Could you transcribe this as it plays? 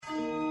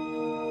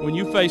When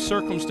you face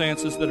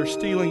circumstances that are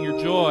stealing your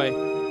joy,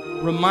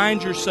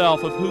 remind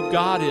yourself of who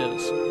God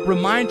is.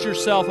 Remind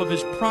yourself of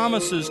His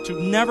promises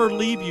to never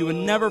leave you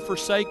and never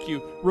forsake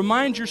you.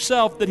 Remind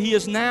yourself that He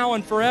is now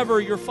and forever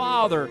your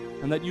Father,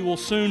 and that you will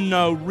soon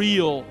know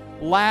real,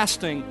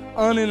 lasting,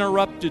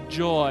 uninterrupted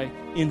joy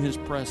in His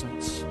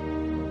presence.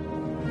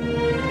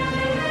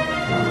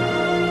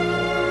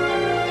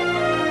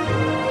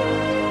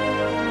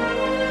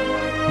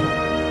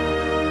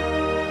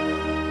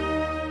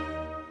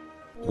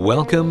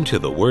 Welcome to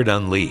The Word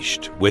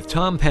Unleashed with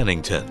Tom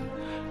Pennington.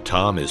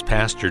 Tom is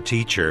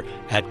pastor-teacher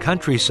at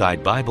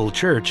Countryside Bible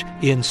Church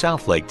in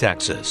Southlake,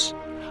 Texas.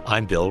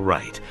 I'm Bill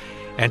Wright,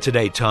 and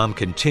today Tom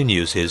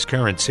continues his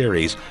current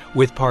series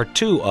with part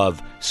 2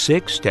 of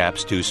 6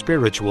 Steps to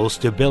Spiritual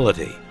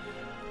Stability.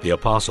 The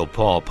Apostle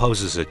Paul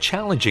poses a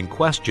challenging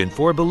question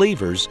for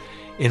believers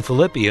in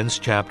Philippians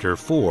chapter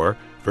 4,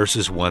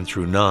 verses 1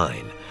 through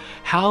 9.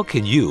 How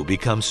can you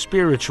become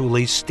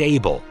spiritually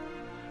stable?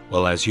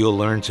 Well, as you'll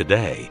learn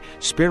today,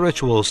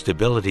 spiritual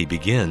stability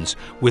begins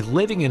with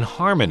living in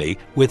harmony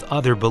with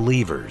other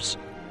believers.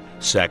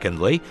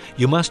 Secondly,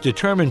 you must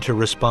determine to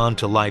respond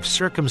to life's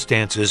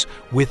circumstances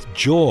with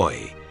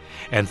joy.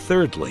 And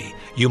thirdly,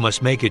 you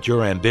must make it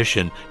your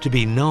ambition to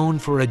be known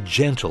for a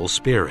gentle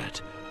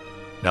spirit.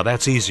 Now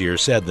that's easier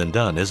said than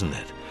done, isn't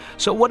it?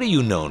 So what are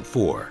you known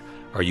for?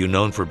 Are you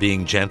known for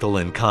being gentle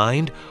and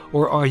kind,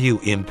 or are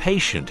you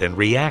impatient and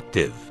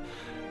reactive?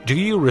 Do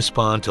you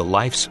respond to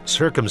life's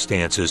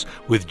circumstances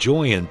with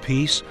joy and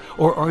peace,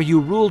 or are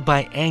you ruled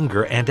by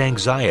anger and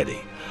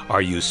anxiety?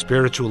 Are you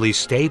spiritually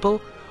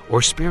stable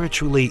or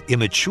spiritually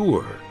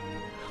immature?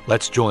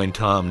 Let's join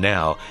Tom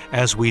now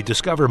as we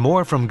discover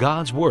more from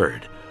God's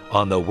Word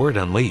on The Word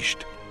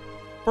Unleashed.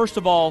 First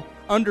of all,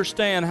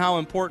 understand how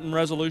important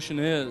resolution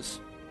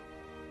is.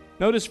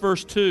 Notice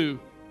verse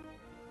 2.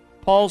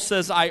 Paul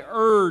says, I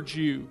urge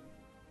you.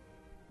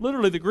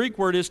 Literally, the Greek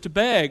word is to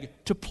beg,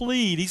 to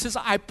plead. He says,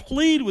 I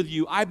plead with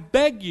you, I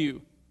beg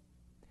you.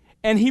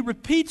 And he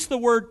repeats the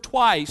word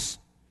twice.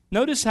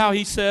 Notice how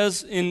he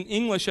says in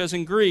English as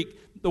in Greek,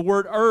 the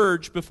word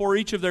urge before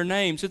each of their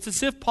names. It's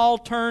as if Paul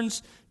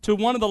turns to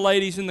one of the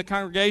ladies in the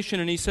congregation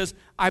and he says,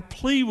 I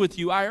plead with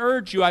you, I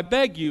urge you, I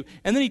beg you.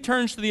 And then he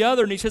turns to the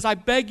other and he says, I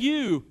beg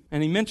you.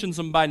 And he mentions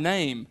them by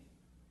name.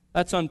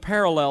 That's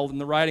unparalleled in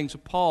the writings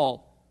of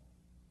Paul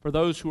for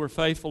those who are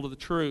faithful to the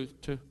truth,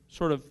 to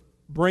sort of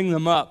bring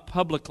them up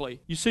publicly.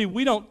 You see,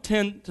 we don't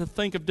tend to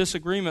think of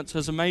disagreements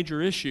as a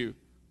major issue,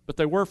 but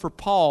they were for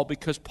Paul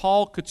because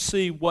Paul could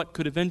see what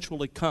could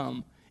eventually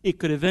come. It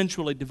could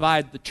eventually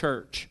divide the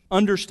church.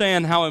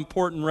 Understand how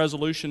important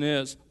resolution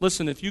is.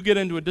 Listen, if you get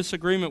into a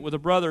disagreement with a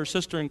brother or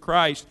sister in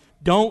Christ,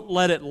 don't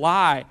let it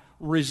lie.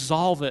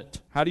 Resolve it.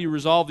 How do you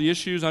resolve the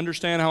issues?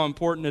 Understand how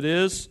important it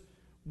is.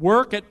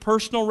 Work at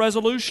personal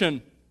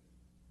resolution.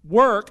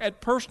 Work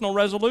at personal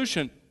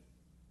resolution.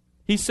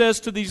 He says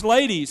to these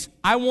ladies,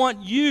 I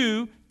want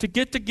you to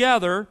get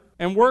together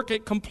and work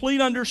at complete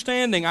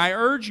understanding. I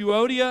urge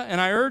Euodia and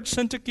I urge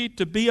Syntyche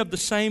to be of the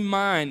same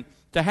mind,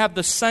 to have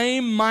the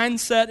same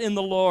mindset in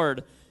the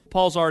Lord.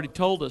 Paul's already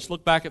told us.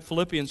 Look back at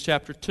Philippians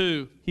chapter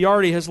 2. He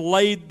already has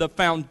laid the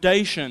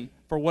foundation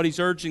for what he's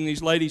urging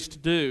these ladies to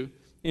do.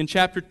 In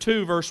chapter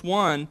 2, verse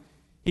 1,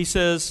 he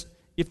says,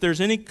 if there's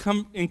any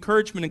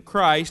encouragement in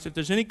Christ, if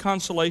there's any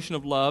consolation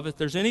of love, if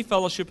there's any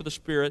fellowship of the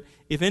Spirit,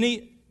 if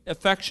any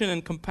affection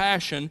and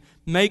compassion,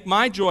 make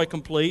my joy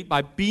complete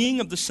by being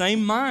of the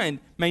same mind,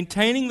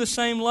 maintaining the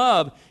same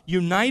love,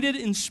 united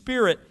in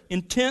spirit,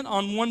 intent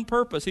on one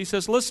purpose. He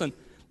says, listen,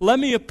 let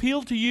me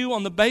appeal to you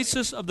on the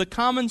basis of the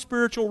common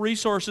spiritual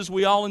resources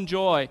we all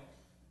enjoy.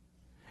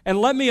 And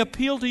let me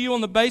appeal to you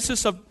on the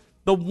basis of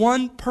the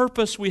one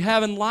purpose we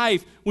have in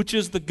life, which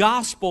is the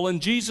gospel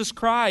and Jesus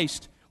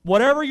Christ.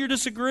 Whatever you're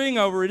disagreeing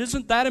over, it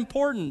isn't that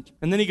important.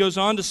 And then he goes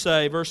on to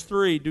say, verse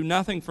 3, do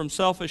nothing from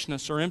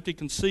selfishness or empty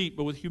conceit,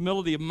 but with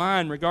humility of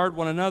mind regard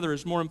one another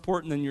as more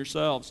important than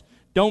yourselves.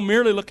 Don't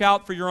merely look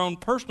out for your own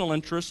personal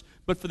interests,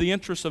 but for the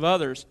interests of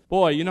others.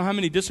 Boy, you know how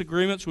many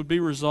disagreements would be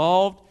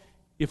resolved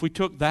if we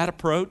took that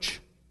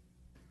approach?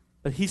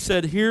 But he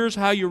said, here's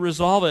how you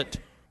resolve it.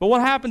 But what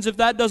happens if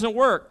that doesn't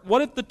work?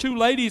 What if the two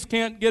ladies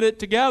can't get it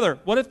together?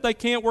 What if they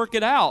can't work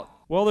it out?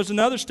 Well, there's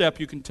another step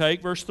you can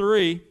take. Verse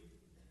 3.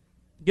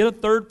 Get a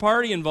third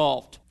party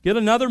involved. Get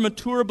another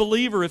mature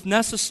believer if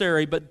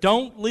necessary, but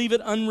don't leave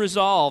it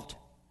unresolved.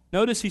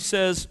 Notice he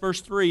says, verse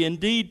 3,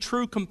 indeed,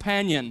 true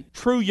companion,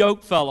 true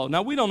yoke fellow.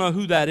 Now, we don't know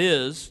who that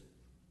is.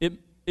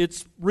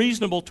 It's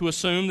reasonable to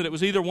assume that it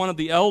was either one of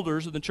the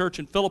elders of the church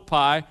in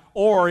Philippi,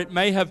 or it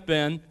may have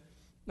been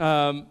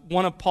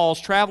one of Paul's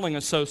traveling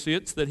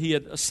associates that he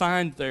had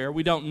assigned there.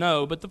 We don't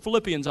know, but the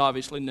Philippians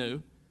obviously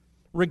knew.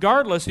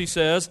 Regardless, he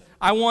says,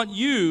 I want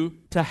you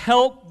to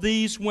help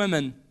these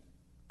women.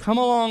 Come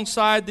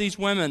alongside these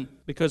women,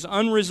 because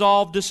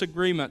unresolved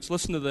disagreements,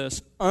 listen to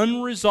this,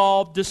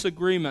 unresolved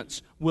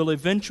disagreements will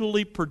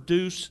eventually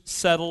produce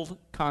settled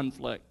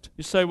conflict.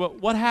 You say, well,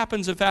 what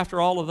happens if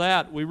after all of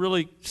that we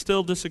really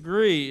still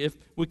disagree, if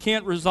we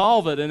can't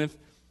resolve it, and if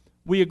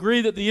We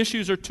agree that the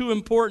issues are too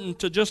important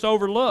to just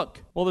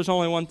overlook. Well, there's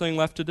only one thing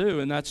left to do,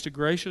 and that's to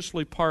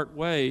graciously part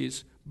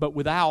ways, but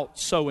without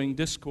sowing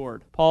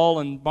discord. Paul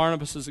and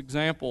Barnabas'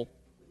 example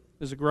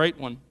is a great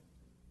one.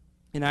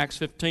 In Acts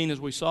 15, as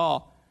we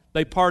saw,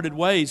 they parted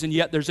ways, and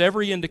yet there's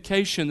every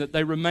indication that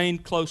they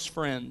remained close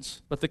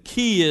friends. But the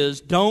key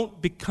is,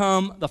 don't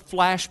become the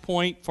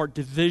flashpoint for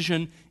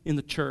division in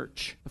the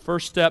church. The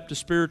first step to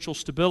spiritual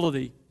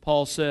stability,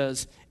 Paul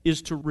says,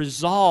 is to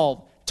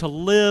resolve to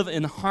live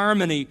in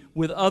harmony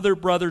with other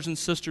brothers and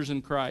sisters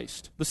in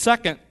Christ. The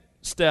second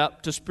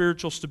step to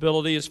spiritual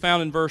stability is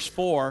found in verse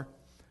 4.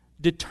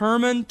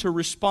 Determined to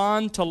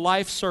respond to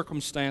life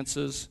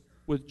circumstances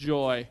with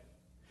joy.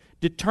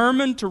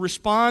 Determined to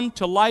respond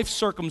to life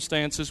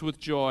circumstances with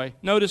joy.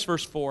 Notice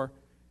verse 4.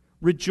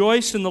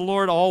 Rejoice in the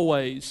Lord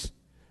always.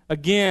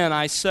 Again,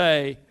 I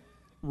say,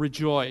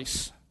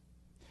 rejoice.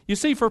 You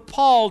see, for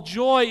Paul,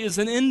 joy is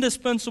an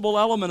indispensable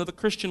element of the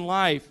Christian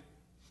life.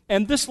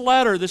 And this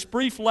letter, this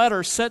brief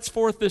letter, sets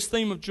forth this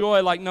theme of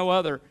joy like no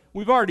other.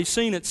 We've already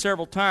seen it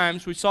several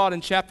times. We saw it in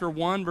chapter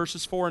 1,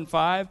 verses 4 and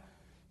 5.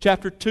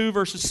 Chapter 2,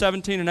 verses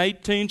 17 and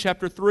 18.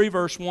 Chapter 3,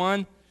 verse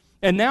 1.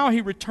 And now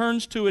he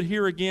returns to it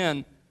here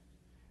again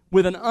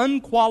with an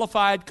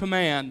unqualified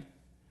command.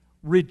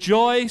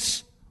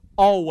 Rejoice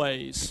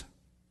always.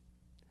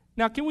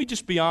 Now, can we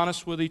just be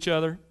honest with each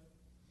other?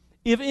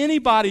 If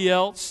anybody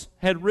else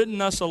had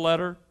written us a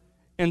letter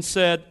and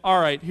said, all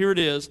right, here it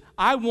is,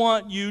 I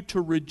want you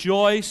to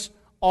rejoice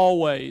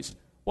always,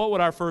 what would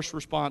our first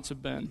response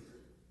have been?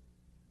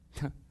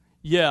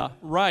 Yeah,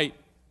 right.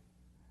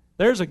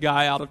 There's a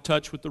guy out of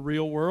touch with the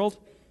real world.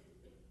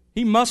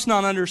 He must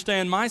not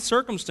understand my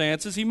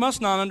circumstances. He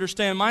must not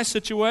understand my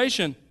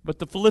situation. But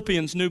the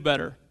Philippians knew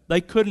better. They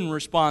couldn't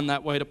respond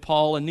that way to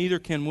Paul, and neither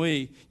can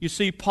we. You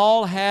see,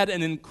 Paul had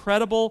an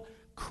incredible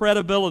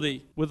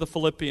credibility with the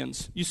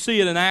Philippians. You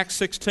see it in Acts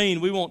 16.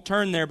 We won't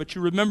turn there, but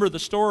you remember the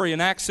story in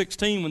Acts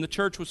 16 when the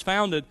church was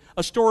founded,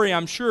 a story,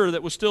 I'm sure,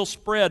 that was still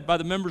spread by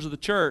the members of the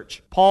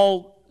church.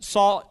 Paul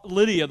saw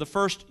Lydia, the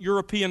first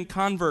European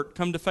convert,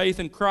 come to faith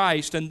in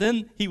Christ, and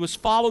then he was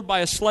followed by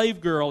a slave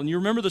girl. And you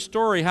remember the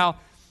story, how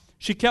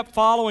she kept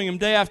following him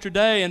day after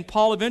day, and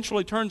Paul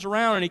eventually turns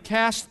around and he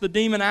casts the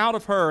demon out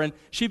of her, and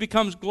she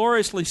becomes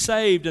gloriously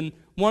saved and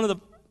one of the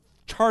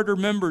charter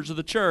members of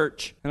the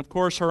church. And of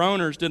course, her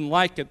owners didn't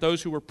like it,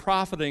 those who were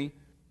profiting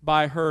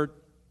by her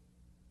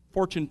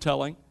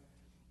fortune-telling.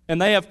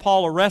 And they have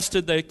Paul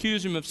arrested. They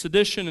accuse him of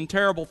sedition and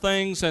terrible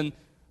things, and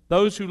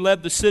those who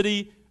led the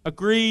city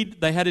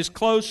agreed. They had his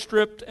clothes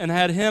stripped and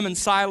had him and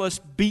Silas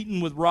beaten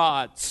with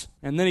rods.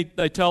 And then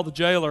they tell the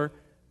jailer,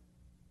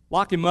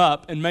 lock him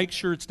up and make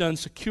sure it's done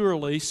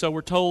securely. So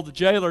we're told the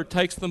jailer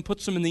takes them,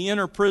 puts them in the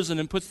inner prison,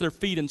 and puts their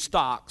feet in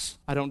stocks.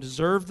 I don't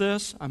deserve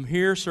this. I'm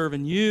here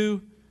serving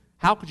you.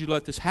 How could you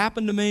let this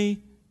happen to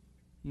me?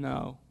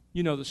 No.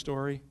 You know the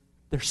story.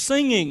 They're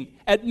singing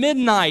at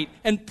midnight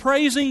and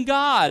praising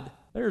God.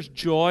 There's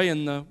joy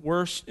in the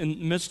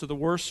midst of the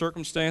worst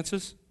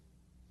circumstances.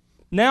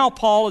 Now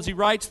Paul, as he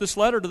writes this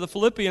letter to the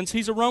Philippians,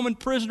 he's a Roman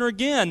prisoner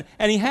again,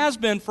 and he has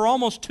been for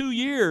almost 2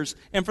 years.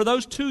 And for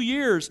those 2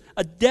 years,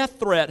 a death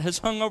threat has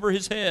hung over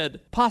his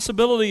head,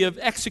 possibility of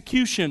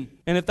execution.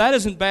 And if that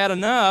isn't bad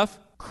enough,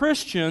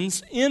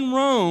 Christians in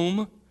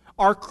Rome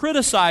are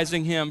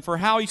criticizing him for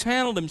how he's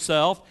handled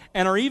himself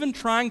and are even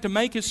trying to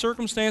make his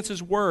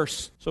circumstances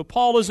worse. So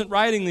Paul isn't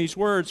writing these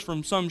words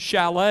from some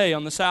chalet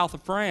on the south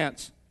of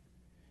France.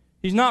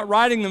 He's not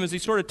writing them as he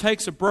sort of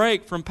takes a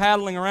break from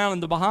paddling around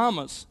in the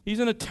Bahamas. He's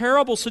in a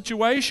terrible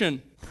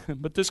situation.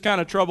 But this kind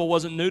of trouble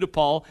wasn't new to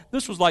Paul.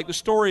 This was like the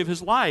story of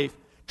his life.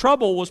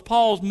 Trouble was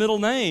Paul's middle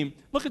name.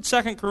 Look at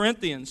 2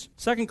 Corinthians.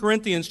 2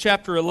 Corinthians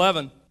chapter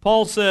 11.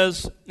 Paul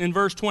says in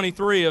verse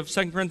 23 of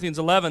 2 Corinthians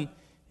 11,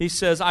 he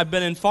says, I've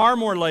been in far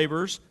more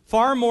labors,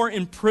 far more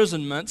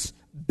imprisonments,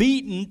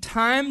 beaten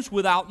times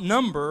without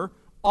number,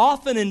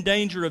 often in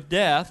danger of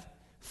death.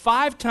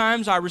 5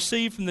 times I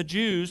received from the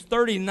Jews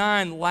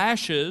 39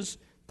 lashes.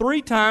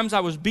 3 times I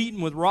was beaten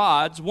with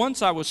rods.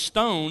 Once I was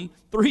stoned.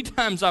 3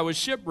 times I was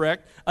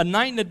shipwrecked. A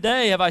night and a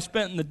day have I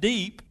spent in the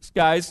deep. This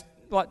guy's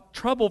got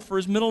trouble for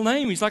his middle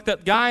name. He's like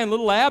that guy in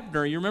Little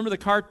Abner. You remember the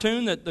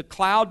cartoon that the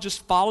cloud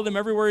just followed him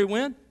everywhere he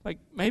went? Like,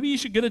 maybe you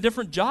should get a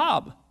different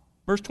job.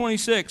 Verse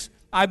 26,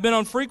 I've been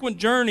on frequent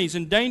journeys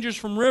and dangers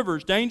from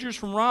rivers, dangers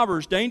from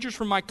robbers, dangers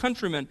from my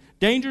countrymen,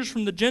 dangers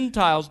from the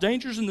Gentiles,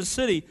 dangers in the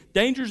city,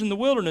 dangers in the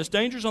wilderness,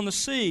 dangers on the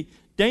sea,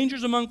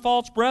 dangers among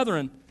false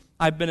brethren.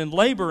 I've been in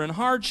labor and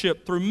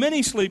hardship through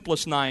many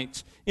sleepless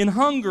nights, in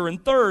hunger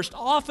and thirst,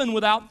 often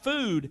without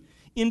food,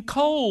 in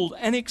cold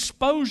and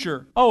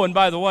exposure. Oh, and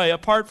by the way,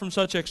 apart from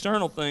such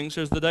external things,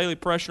 there's the daily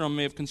pressure on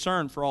me of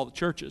concern for all the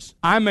churches.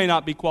 I may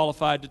not be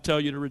qualified to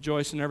tell you to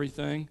rejoice in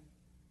everything,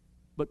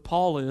 but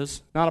Paul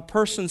is. Not a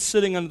person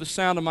sitting under the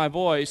sound of my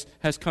voice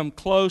has come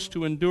close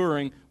to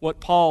enduring what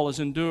Paul has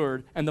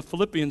endured. And the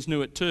Philippians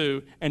knew it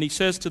too. And he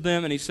says to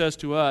them and he says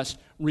to us,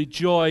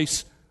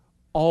 rejoice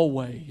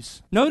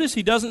always. Notice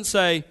he doesn't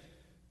say,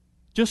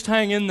 just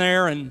hang in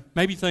there and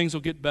maybe things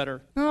will get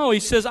better. No, he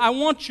says,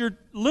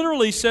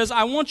 literally says,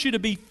 I want you to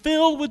be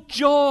filled with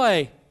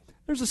joy.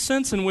 There's a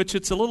sense in which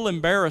it's a little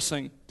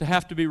embarrassing to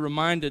have to be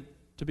reminded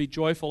to be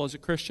joyful as a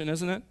Christian,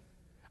 isn't it?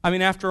 I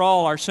mean, after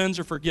all, our sins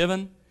are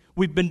forgiven.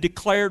 We've been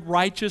declared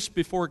righteous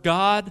before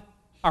God,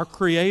 our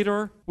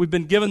Creator. We've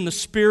been given the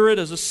Spirit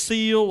as a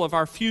seal of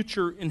our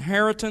future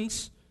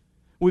inheritance.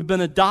 We've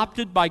been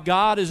adopted by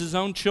God as His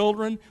own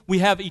children. We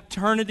have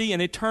eternity,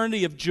 an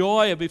eternity of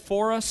joy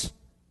before us.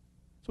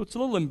 So it's a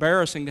little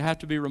embarrassing to have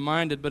to be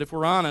reminded, but if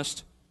we're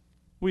honest,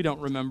 we don't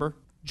remember.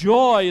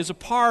 Joy is a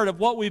part of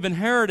what we've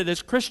inherited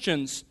as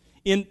Christians.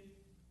 In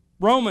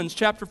Romans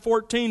chapter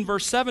 14,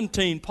 verse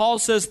 17, Paul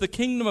says the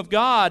kingdom of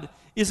God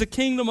is a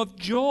kingdom of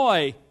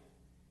joy.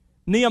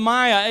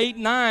 Nehemiah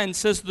 8:9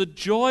 says the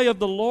joy of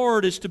the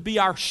Lord is to be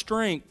our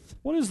strength.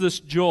 What is this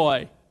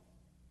joy?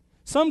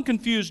 Some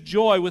confuse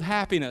joy with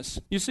happiness.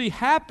 You see,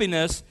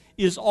 happiness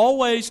is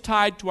always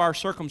tied to our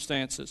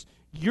circumstances.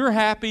 You're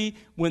happy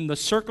when the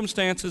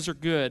circumstances are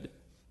good.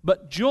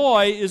 But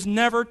joy is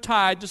never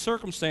tied to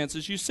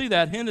circumstances. You see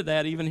that hinted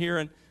at even here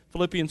in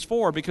Philippians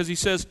 4, because he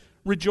says,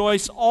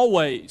 rejoice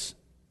always.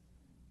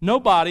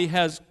 Nobody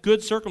has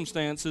good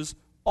circumstances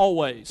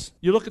always.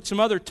 You look at some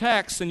other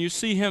texts and you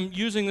see him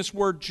using this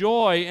word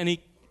joy, and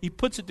he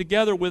puts it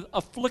together with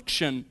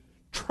affliction,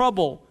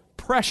 trouble,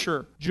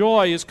 pressure.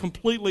 Joy is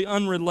completely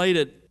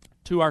unrelated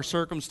to our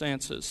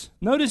circumstances.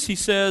 Notice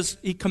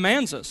he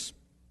commands us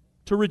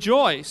to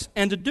rejoice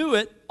and to do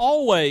it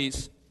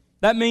always.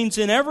 That means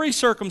in every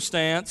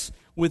circumstance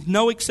with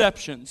no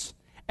exceptions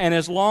and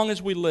as long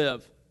as we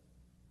live.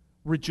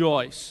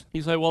 Rejoice.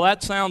 You say, well,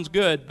 that sounds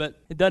good, but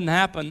it doesn't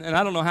happen, and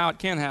I don't know how it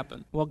can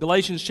happen. Well,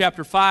 Galatians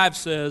chapter 5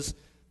 says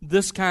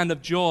this kind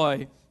of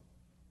joy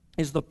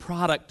is the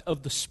product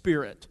of the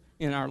Spirit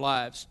in our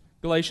lives.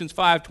 Galatians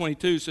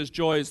 5:22 says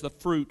joy is the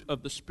fruit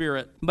of the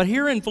Spirit. But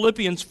here in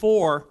Philippians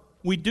 4,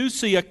 we do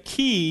see a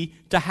key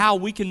to how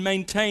we can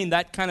maintain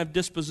that kind of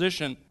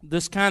disposition,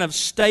 this kind of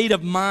state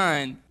of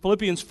mind.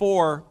 Philippians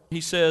 4,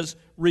 he says,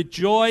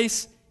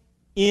 rejoice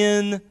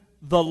in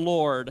the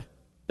Lord.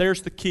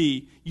 There's the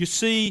key. You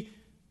see,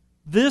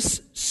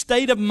 this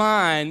state of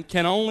mind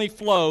can only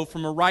flow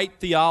from a right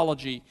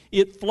theology.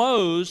 It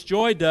flows,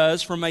 joy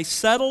does, from a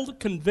settled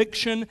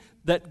conviction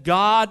that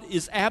God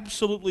is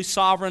absolutely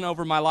sovereign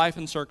over my life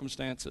and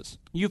circumstances.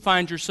 You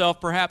find yourself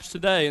perhaps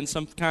today in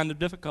some kind of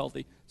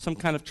difficulty, some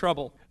kind of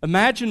trouble.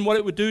 Imagine what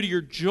it would do to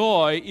your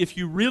joy if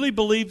you really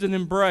believed and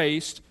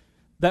embraced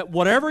that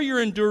whatever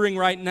you're enduring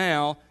right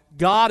now,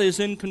 God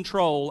is in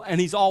control and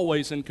He's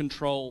always in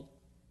control.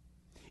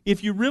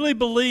 If you really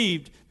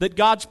believed that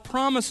God's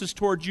promises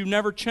towards you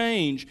never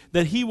change,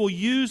 that He will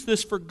use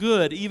this for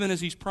good even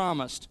as He's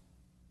promised.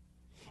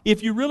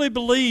 If you really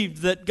believed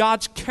that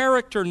God's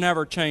character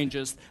never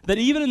changes, that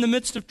even in the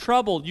midst of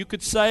trouble, you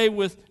could say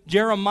with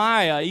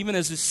Jeremiah, even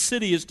as his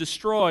city is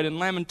destroyed in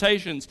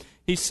Lamentations,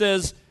 he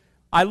says,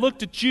 I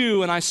looked at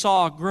you and I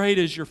saw, great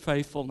is your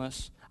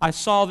faithfulness. I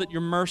saw that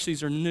your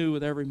mercies are new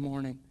with every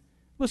morning.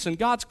 Listen,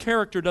 God's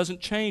character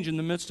doesn't change in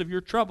the midst of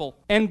your trouble.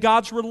 And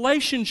God's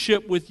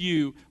relationship with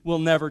you will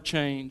never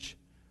change.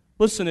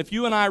 Listen, if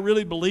you and I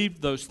really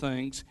believed those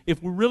things,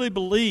 if we really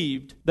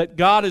believed that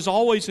God is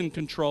always in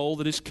control,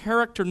 that His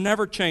character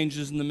never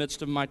changes in the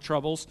midst of my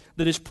troubles,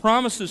 that His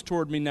promises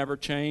toward me never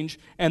change,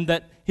 and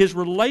that His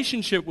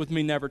relationship with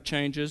me never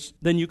changes,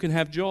 then you can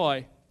have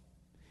joy.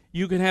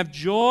 You can have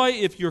joy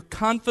if you're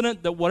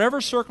confident that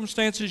whatever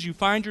circumstances you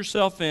find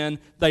yourself in,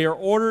 they are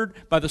ordered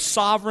by the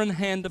sovereign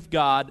hand of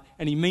God,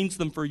 and He means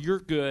them for your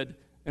good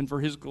and for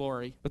His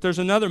glory. But there's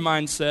another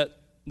mindset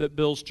that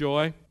builds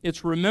joy.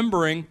 It's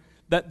remembering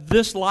that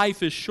this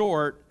life is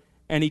short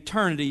and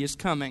eternity is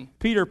coming.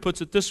 Peter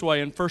puts it this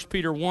way in 1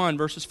 Peter 1,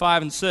 verses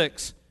 5 and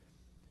 6.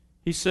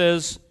 He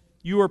says,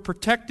 you are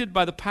protected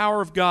by the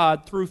power of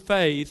God through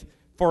faith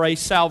for a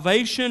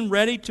salvation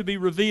ready to be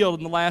revealed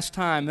in the last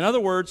time. In other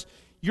words,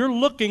 you're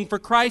looking for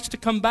Christ to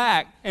come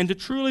back and to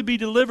truly be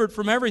delivered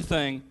from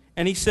everything.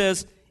 And he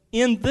says,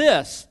 in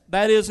this,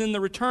 that is in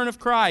the return of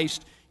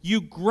Christ,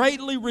 you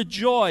greatly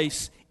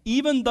rejoice,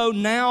 even though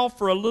now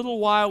for a little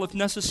while, if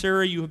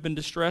necessary, you have been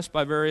distressed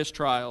by various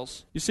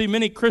trials. You see,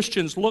 many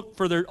Christians look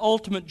for their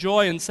ultimate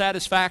joy and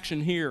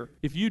satisfaction here.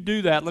 If you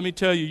do that, let me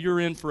tell you, you're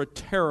in for a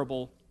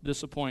terrible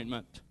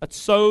disappointment. That's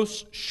so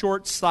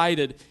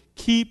short-sighted.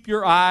 Keep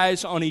your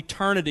eyes on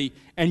eternity,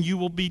 and you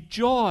will be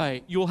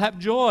joy. You will have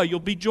joy. You'll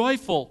be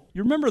joyful.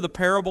 You remember the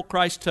parable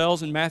Christ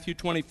tells in Matthew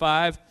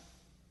 25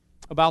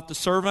 about the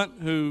servant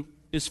who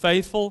is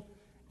faithful?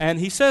 And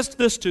He says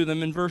this to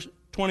them in verse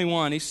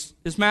 21.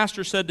 His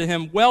master said to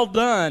him, well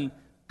done,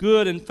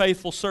 good and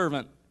faithful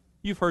servant.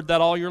 You've heard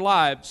that all your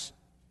lives.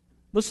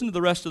 Listen to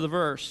the rest of the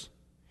verse.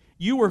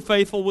 You were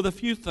faithful with a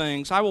few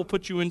things. I will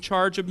put you in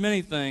charge of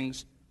many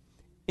things.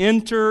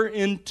 Enter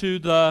into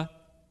the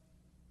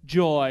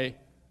joy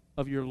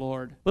of your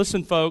Lord.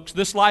 Listen, folks,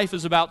 this life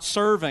is about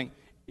serving.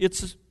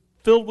 It's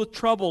filled with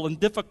trouble and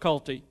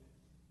difficulty,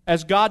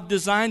 as God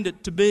designed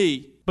it to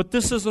be. But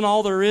this isn't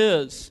all there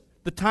is.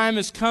 The time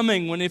is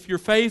coming when if you're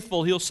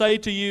faithful, He'll say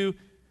to you,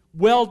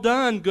 Well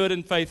done, good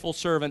and faithful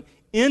servant.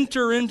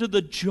 Enter into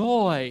the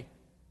joy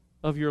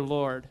of your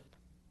Lord.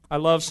 I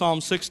love Psalm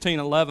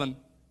 16:11.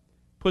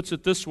 Puts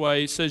it this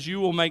way. He says, you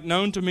will make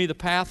known to me the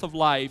path of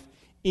life.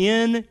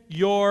 In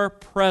your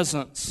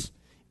presence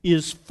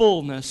is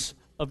fullness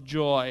of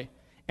joy.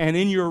 And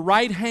in your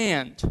right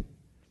hand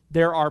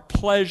there are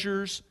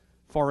pleasures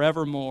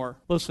forevermore.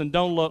 Listen,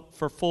 don't look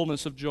for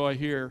fullness of joy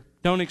here.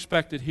 Don't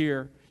expect it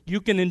here. You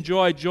can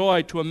enjoy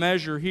joy to a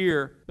measure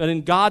here, but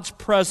in God's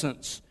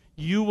presence,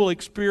 you will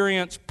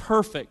experience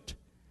perfect,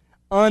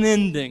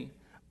 unending,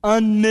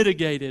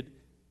 unmitigated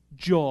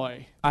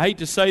joy. I hate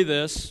to say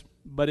this,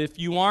 but if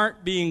you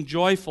aren't being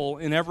joyful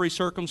in every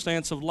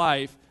circumstance of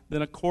life,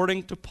 then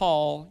according to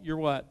Paul, you're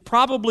what?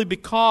 Probably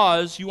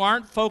because you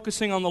aren't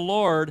focusing on the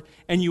Lord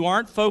and you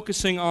aren't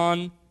focusing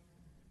on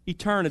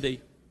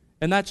eternity.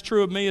 And that's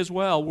true of me as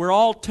well. We're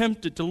all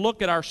tempted to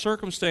look at our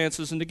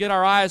circumstances and to get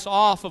our eyes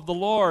off of the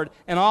Lord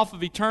and off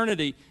of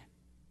eternity.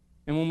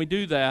 And when we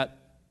do that,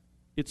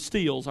 it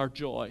steals our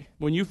joy.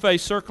 When you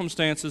face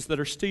circumstances that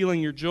are stealing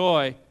your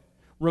joy,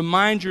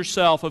 remind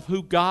yourself of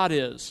who God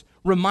is.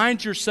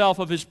 Remind yourself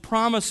of His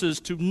promises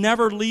to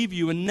never leave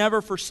you and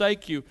never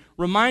forsake you.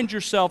 Remind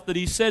yourself that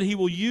He said He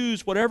will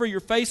use whatever you're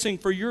facing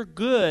for your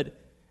good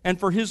and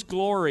for His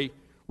glory.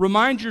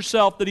 Remind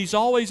yourself that He's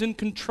always in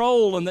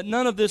control and that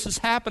none of this is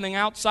happening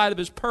outside of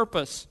His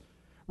purpose.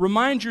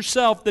 Remind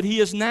yourself that He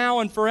is now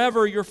and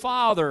forever your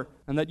Father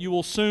and that you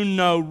will soon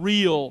know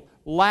real,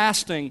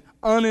 lasting,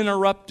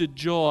 uninterrupted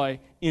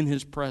joy in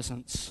His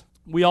presence.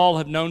 We all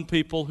have known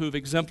people who've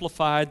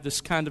exemplified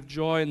this kind of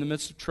joy in the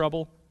midst of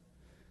trouble.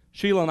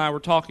 Sheila and I were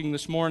talking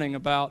this morning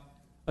about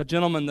a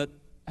gentleman that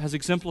has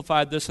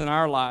exemplified this in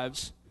our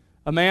lives.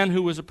 A man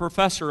who was a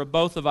professor of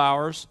both of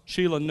ours.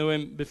 Sheila knew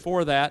him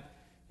before that.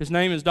 His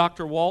name is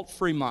Dr. Walt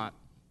Fremont.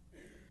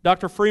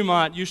 Dr.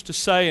 Fremont used to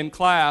say in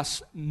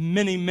class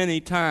many,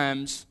 many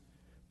times,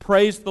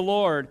 praise the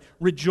Lord,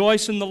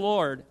 rejoice in the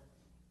Lord.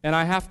 And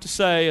I have to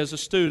say, as a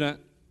student,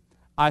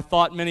 I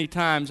thought many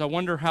times, I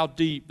wonder how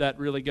deep that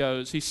really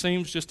goes. He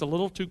seems just a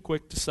little too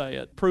quick to say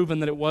it, proven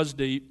that it was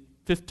deep.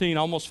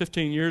 Almost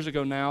 15 years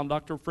ago now,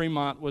 Dr.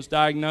 Fremont was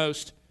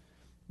diagnosed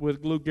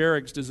with Lou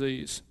Gehrig's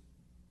disease.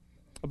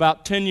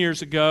 About 10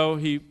 years ago,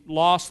 he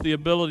lost the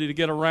ability to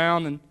get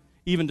around and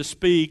even to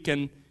speak,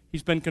 and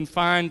he's been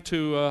confined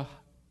to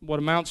what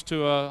amounts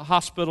to a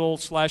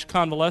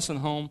hospital/convalescent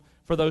home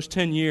for those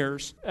 10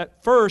 years.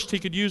 At first, he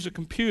could use a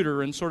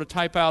computer and sort of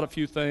type out a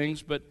few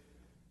things, but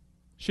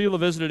Sheila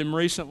visited him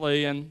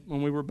recently, and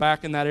when we were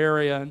back in that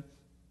area, and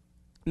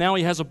now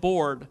he has a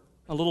board,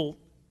 a little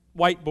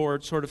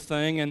whiteboard sort of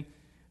thing, and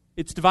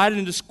it's divided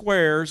into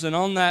squares, and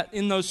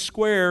in those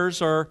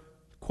squares are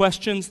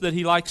questions that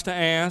he likes to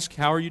ask.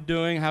 How are you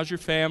doing? How's your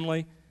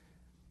family?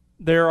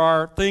 There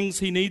are things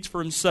he needs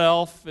for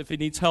himself, if he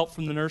needs help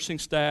from the nursing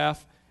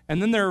staff, and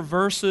then there are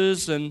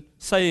verses and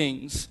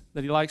sayings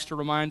that he likes to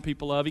remind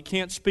people of. He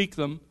can't speak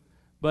them,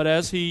 but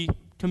as he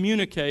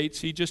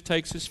communicates, he just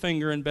takes his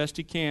finger and best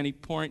he can, he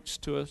points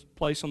to a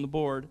place on the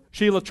board.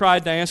 Sheila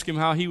tried to ask him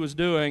how he was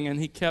doing, and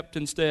he kept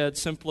instead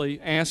simply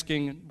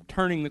asking,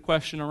 turning the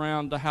question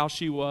around to how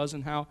she was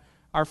and how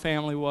our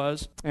family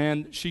was.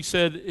 And she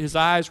said his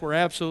eyes were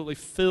absolutely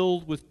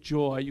filled with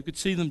joy. You could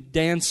see them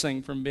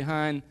dancing from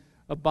behind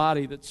a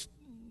body that's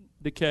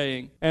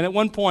decaying. And at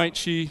one point,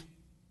 she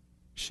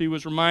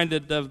was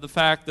reminded of the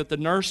fact that the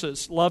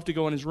nurses love to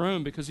go in his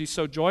room because he's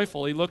so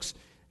joyful. He looks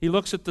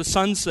at the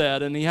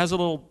sunset, and he has a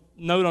little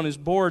note on his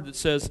board that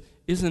says,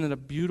 "Isn't it a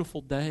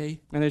beautiful day?"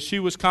 And as she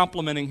was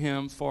complimenting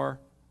him for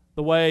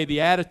the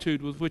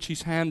attitude with which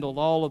he's handled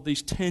all of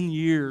these 10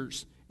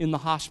 years in the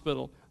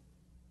hospital,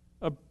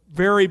 a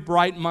very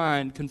bright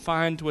mind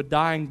confined to a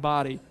dying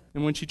body.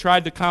 And when she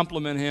tried to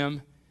compliment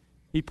him,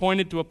 he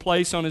pointed to a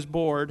place on his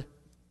board,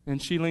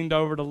 and she leaned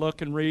over to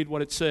look and read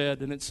what it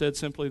said, and it said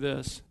simply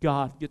this: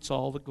 God gets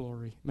all the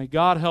glory. May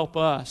God help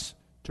us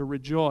to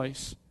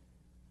rejoice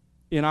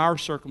in our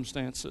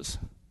circumstances,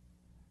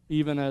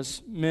 even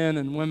as men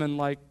and women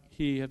like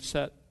he have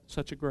set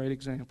such a great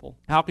example.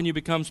 How can you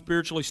become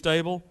spiritually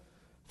stable?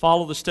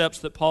 Follow the steps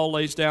that Paul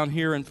lays down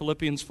here in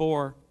Philippians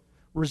 4.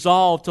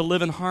 Resolve to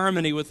live in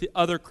harmony with the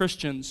other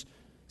Christians.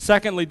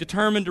 Secondly,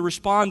 determined to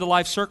respond to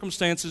life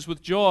circumstances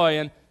with joy.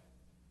 And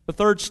the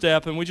third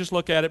step, and we just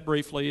look at it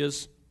briefly,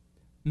 is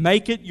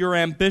make it your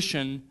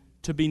ambition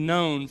to be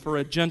known for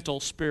a gentle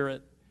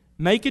spirit.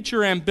 Make it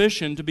your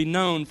ambition to be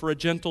known for a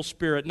gentle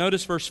spirit.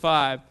 Notice verse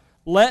 5.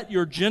 Let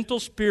your gentle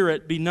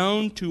spirit be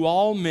known to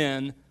all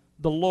men.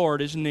 The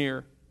Lord is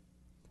near.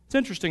 It's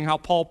interesting how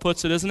Paul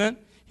puts it, isn't it?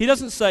 He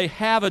doesn't say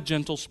have a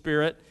gentle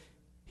spirit.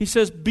 He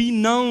says be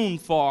known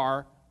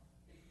for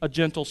a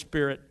gentle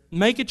spirit.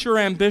 Make it your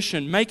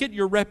ambition. Make it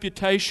your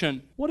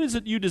reputation. What is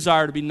it you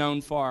desire to be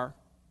known for?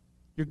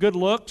 Your good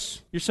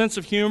looks? Your sense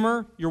of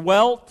humor? Your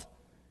wealth?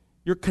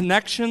 Your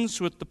connections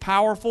with the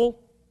powerful?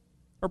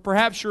 Or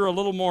perhaps you're a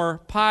little more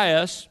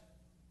pious.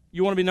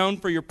 You want to be known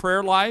for your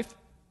prayer life,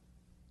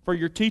 for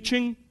your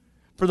teaching,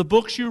 for the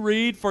books you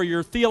read, for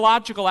your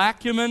theological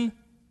acumen,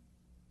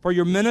 for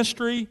your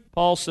ministry.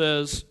 Paul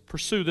says,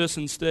 pursue this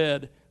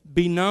instead.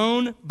 be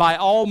known by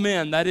all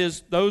men, that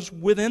is, those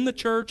within the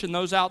church and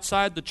those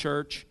outside the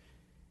church,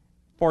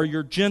 for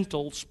your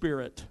gentle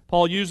spirit.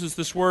 Paul uses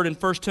this word in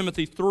 1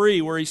 Timothy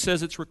 3, where he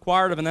says it's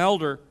required of an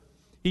elder.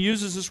 He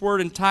uses this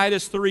word in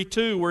Titus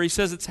 3:2, where he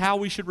says it's how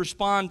we should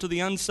respond to the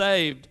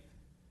unsaved.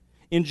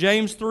 In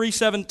James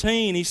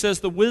 3:17, he says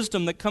the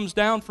wisdom that comes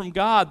down from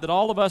God that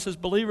all of us as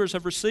believers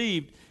have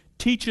received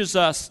teaches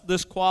us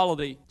this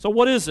quality. So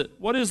what is it?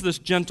 What is this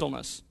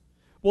gentleness?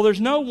 Well, there's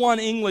no one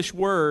English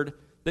word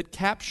that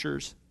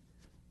captures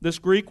this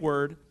Greek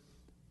word,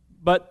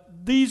 but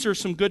these are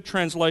some good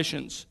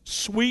translations.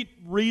 Sweet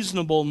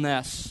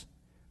reasonableness,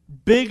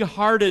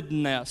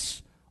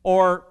 big-heartedness,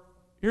 or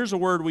here's a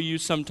word we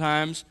use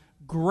sometimes,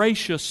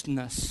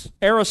 graciousness.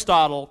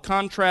 Aristotle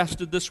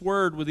contrasted this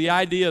word with the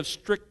idea of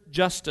strict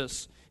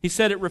justice. He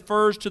said it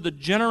refers to the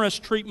generous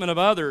treatment of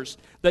others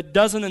that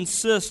doesn't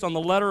insist on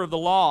the letter of the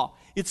law.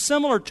 It's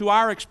similar to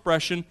our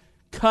expression,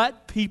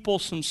 cut people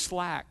some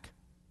slack.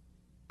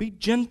 Be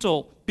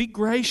gentle, be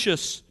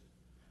gracious.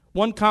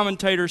 One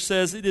commentator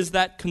says it is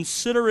that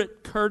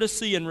considerate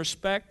courtesy and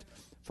respect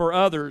for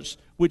others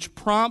which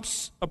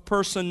prompts a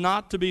person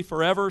not to be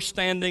forever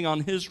standing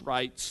on his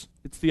rights.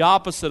 It's the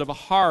opposite of a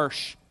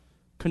harsh,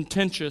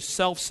 contentious,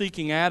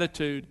 self-seeking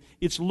attitude.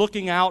 It's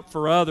looking out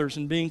for others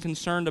and being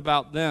concerned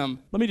about them.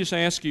 Let me just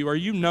ask you, are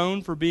you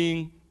known for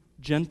being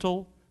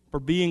gentle, for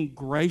being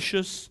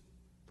gracious,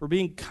 for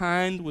being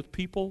kind with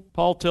people?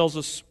 Paul tells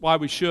us why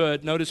we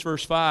should. Notice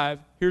verse 5.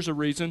 Here's a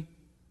reason.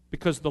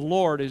 Because the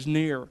Lord is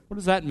near. What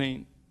does that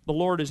mean? The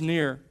Lord is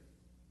near.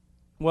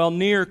 Well,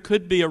 near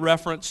could be a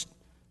reference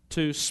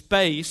to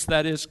space,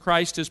 that is,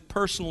 Christ is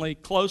personally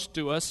close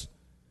to us,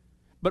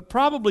 but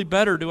probably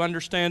better to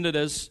understand it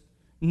as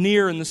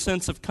near in the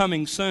sense of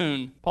coming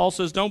soon. Paul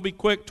says, don't be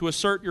quick to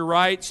assert your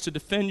rights, to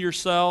defend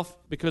yourself,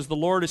 because the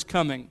Lord is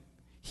coming.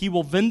 He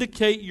will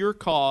vindicate your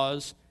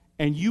cause,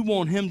 and you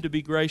want Him to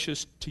be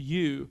gracious to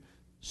you,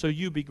 so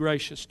you be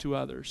gracious to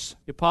others.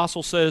 The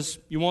apostle says,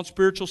 you want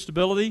spiritual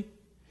stability?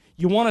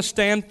 You want to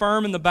stand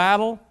firm in the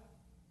battle?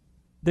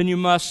 Then you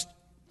must,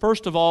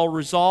 first of all,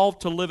 resolve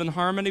to live in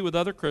harmony with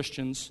other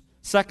Christians.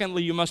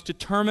 Secondly, you must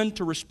determine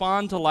to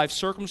respond to life's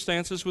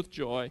circumstances with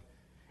joy.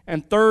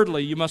 And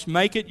thirdly, you must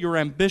make it your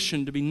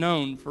ambition to be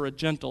known for a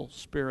gentle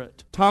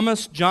spirit.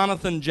 Thomas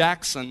Jonathan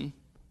Jackson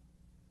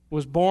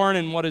was born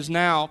in what is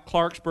now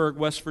Clarksburg,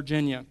 West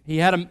Virginia. He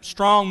had a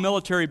strong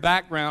military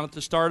background at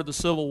the start of the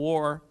Civil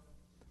War.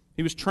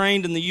 He was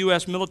trained in the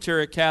U.S.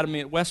 Military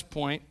Academy at West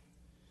Point.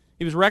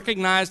 He was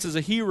recognized as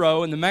a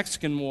hero in the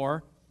Mexican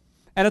War.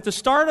 And at the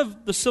start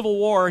of the Civil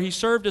War, he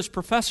served as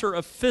professor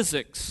of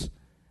physics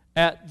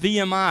at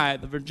VMI,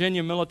 the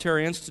Virginia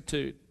Military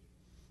Institute.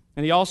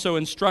 And he also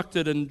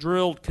instructed and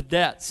drilled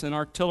cadets in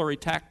artillery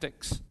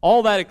tactics.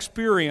 All that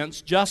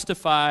experience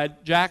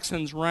justified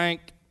Jackson's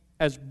rank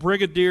as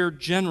brigadier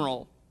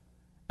general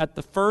at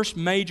the first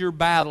major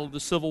battle of the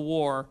Civil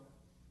War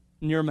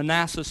near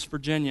Manassas,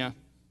 Virginia.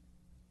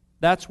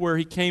 That's where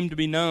he came to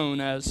be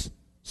known as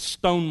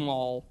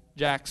Stonewall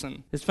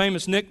Jackson. His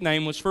famous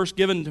nickname was first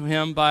given to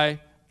him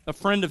by a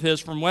friend of his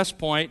from West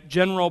Point,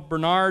 General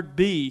Bernard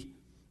Bee,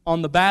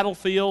 on the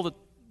battlefield at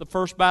the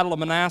First Battle of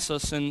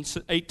Manassas in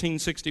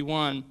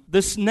 1861.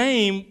 This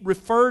name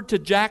referred to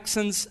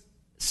Jackson's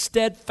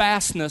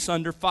steadfastness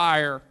under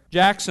fire.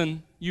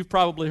 Jackson, you've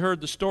probably heard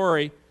the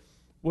story,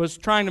 was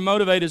trying to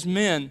motivate his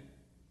men.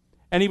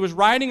 And he was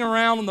riding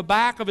around on the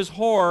back of his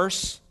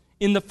horse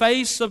in the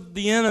face of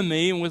the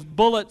enemy and with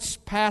bullets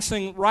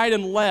passing right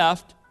and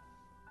left,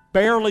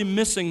 barely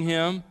missing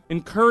him,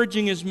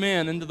 encouraging his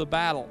men into the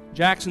battle.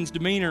 Jackson's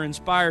demeanor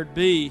inspired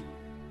Bee,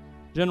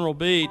 General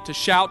Bee, to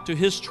shout to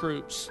his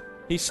troops.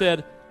 He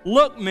said,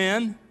 "Look,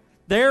 men,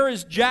 there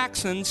is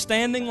Jackson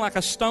standing like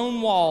a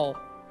stone wall.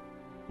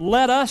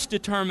 Let us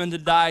determine to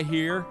die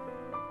here,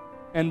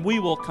 and we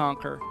will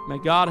conquer." May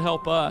God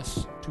help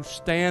us to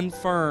stand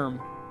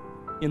firm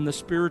in the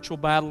spiritual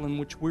battle in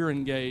which we're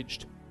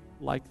engaged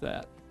like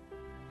that.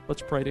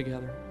 Let's pray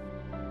together.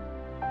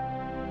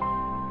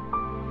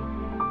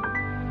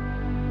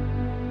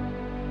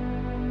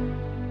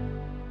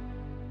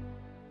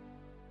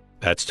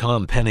 That's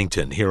Tom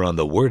Pennington here on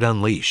The Word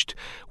Unleashed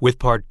with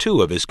part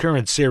 2 of his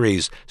current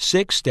series,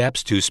 6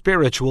 Steps to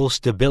Spiritual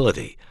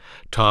Stability.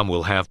 Tom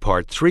will have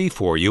part 3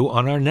 for you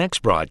on our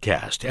next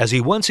broadcast as he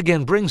once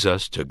again brings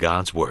us to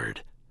God's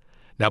Word.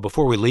 Now,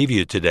 before we leave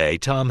you today,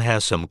 Tom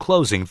has some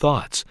closing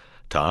thoughts.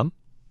 Tom?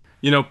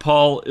 You know,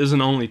 Paul isn't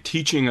only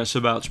teaching us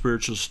about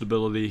spiritual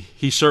stability,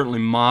 he certainly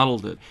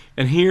modeled it.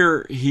 And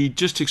here he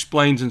just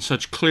explains in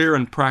such clear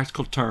and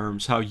practical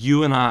terms how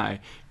you and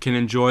I can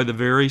enjoy the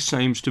very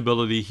same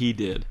stability he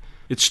did.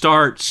 It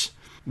starts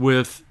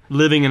with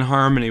living in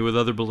harmony with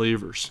other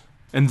believers,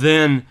 and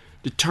then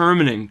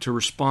determining to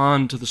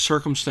respond to the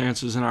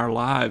circumstances in our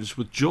lives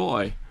with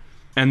joy,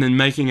 and then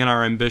making it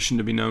our ambition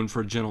to be known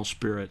for a gentle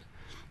spirit.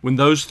 When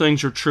those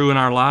things are true in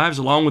our lives,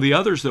 along with the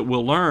others that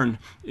we'll learn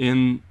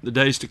in the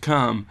days to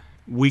come,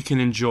 we can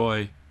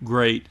enjoy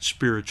great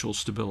spiritual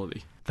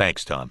stability.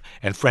 Thanks, Tom.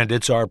 And friend,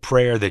 it's our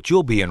prayer that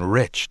you'll be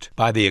enriched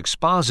by the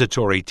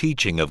expository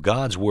teaching of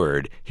God's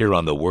Word here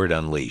on The Word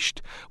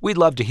Unleashed. We'd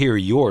love to hear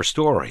your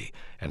story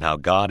and how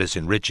God is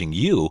enriching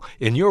you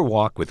in your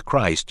walk with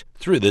Christ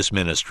through this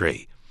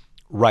ministry.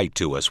 Write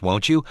to us,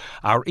 won't you?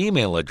 Our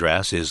email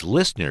address is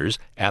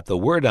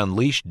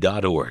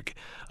listeners@thewordunleashed.org.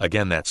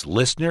 Again, that's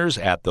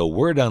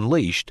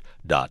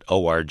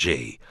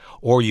listeners@thewordunleashed.org.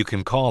 Or you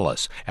can call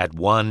us at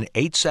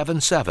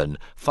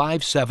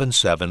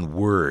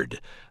 1-877-577-WORD.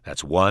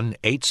 That's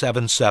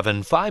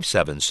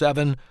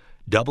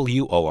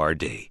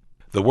 1-877-577-WORD.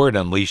 The Word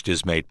Unleashed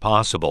is made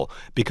possible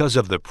because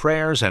of the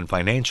prayers and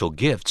financial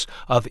gifts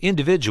of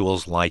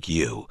individuals like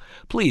you.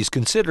 Please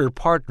consider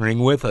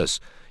partnering with us.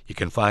 You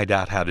can find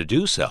out how to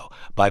do so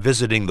by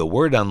visiting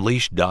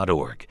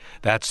thewordunleashed.org.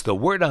 That's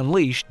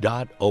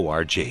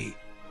thewordunleashed.org.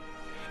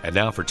 And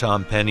now for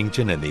Tom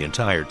Pennington and the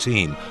entire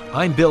team,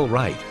 I'm Bill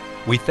Wright.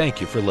 We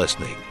thank you for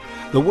listening.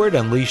 The Word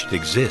Unleashed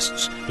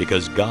exists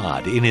because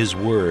God, in His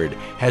Word,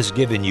 has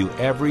given you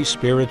every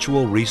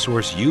spiritual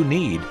resource you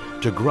need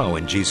to grow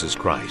in Jesus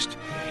Christ.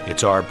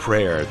 It's our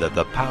prayer that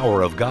the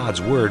power of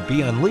God's Word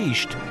be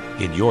unleashed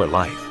in your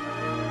life.